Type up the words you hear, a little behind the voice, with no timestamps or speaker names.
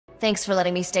Thanks for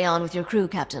letting me stay on with your crew,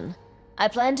 Captain. I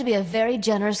plan to be a very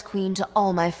generous queen to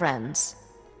all my friends.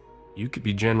 You could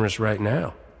be generous right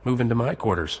now. Move into my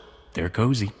quarters. They're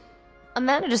cozy. A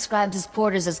man who describes his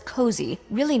quarters as cozy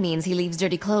really means he leaves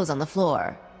dirty clothes on the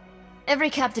floor.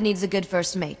 Every captain needs a good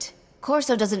first mate.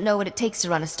 Corso doesn't know what it takes to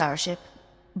run a starship,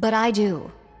 but I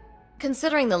do.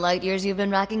 Considering the light years you've been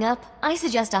racking up, I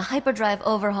suggest a hyperdrive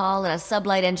overhaul and a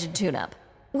sublight engine tune-up.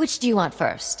 Which do you want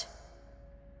first?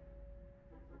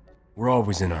 We're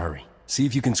always in a hurry. See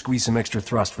if you can squeeze some extra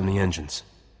thrust from the engines.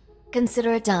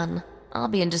 Consider it done. I'll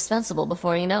be indispensable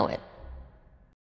before you know it.